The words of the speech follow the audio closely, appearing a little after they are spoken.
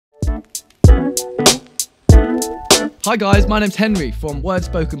Hi guys, my name's Henry from Word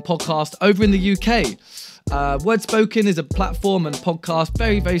Spoken Podcast over in the UK. Word Spoken is a platform and podcast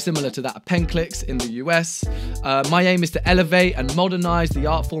very similar to that of Pen Cliques in the US. My aim is to elevate and modernise the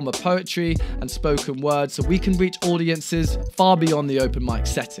art form of poetry and spoken word so we can reach audiences far beyond the open mic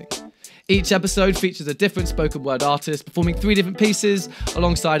setting. Each episode features a different spoken word artist performing 3 different pieces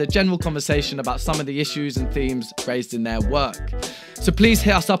alongside a general conversation about some of the issues and themes raised in their work. So please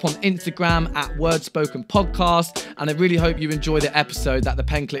hit us up on Instagram at Word Spoken Podcast, and I really hope you enjoy the episode that the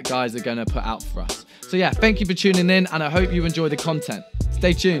Pen Clique guys are going to put out for us. So yeah, thank you for tuning in, and I hope you enjoy the content.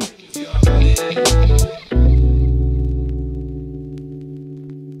 Stay tuned.